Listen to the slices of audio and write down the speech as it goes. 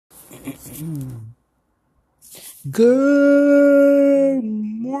Good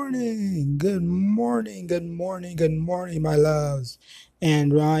morning, good morning, good morning, good morning, my loves.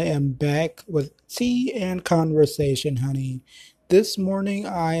 And I am back with tea and conversation, honey. This morning,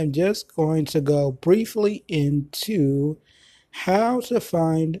 I am just going to go briefly into how to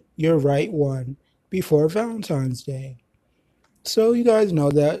find your right one before Valentine's Day. So, you guys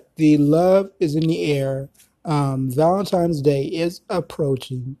know that the love is in the air. Valentine's Day is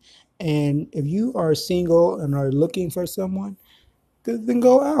approaching. And if you are single and are looking for someone, then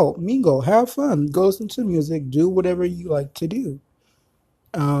go out, mingle, have fun, go listen to music, do whatever you like to do.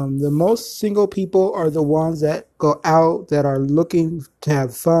 The most single people are the ones that go out, that are looking to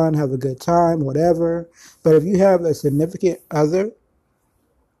have fun, have a good time, whatever. But if you have a significant other,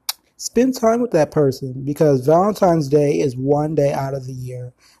 spend time with that person, because Valentine's Day is one day out of the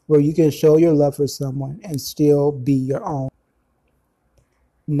year where you can show your love for someone and still be your own.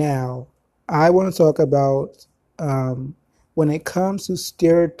 Now, I want to talk about when it comes to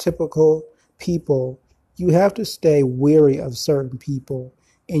stereotypical people, you have to stay wary of certain people,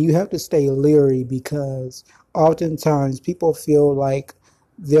 and you have to stay leery, because oftentimes people feel like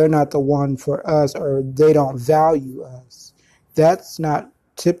they're not the one for us, or they don't value us. That's not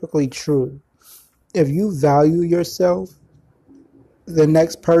typically true. If you value yourself, the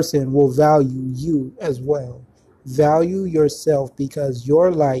next person will value you as well. Value yourself, because your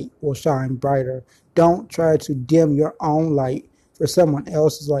light will shine brighter. Don't try to dim your own light for someone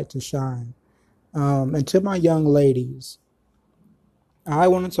else's light to shine. And to my young ladies, I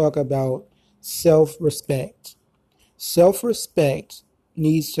want to talk about self respect. Self respect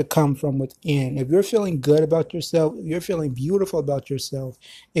needs to come from within. If you're feeling good about yourself, if you're feeling beautiful about yourself,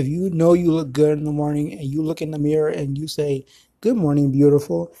 if you know you look good in the morning and you look in the mirror and you say, "Good morning,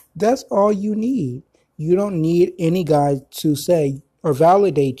 beautiful," that's all you need. You don't need any guy to say or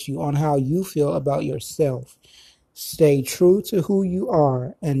validate you on how you feel about yourself. Stay true to who you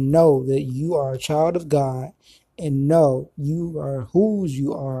are, and know that you are a child of God, and know you are whose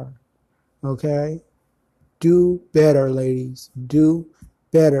you are. Okay? Do better, ladies. Do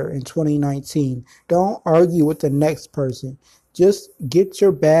better in 2019. Don't argue with the next person. Just get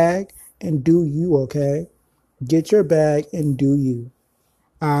your bag and do you, okay? Get your bag and do you.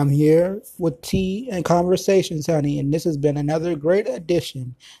 I'm here with Tea and Conversations, honey, and this has been another great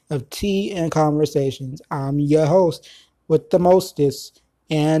edition of Tea and Conversations. I'm your host with the mostest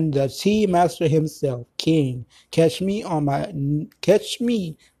and the tea master himself, King. Catch me again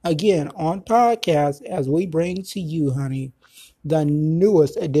on podcast as we bring to you, honey, the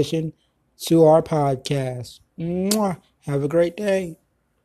newest addition to our podcast. Mwah. Have a great day.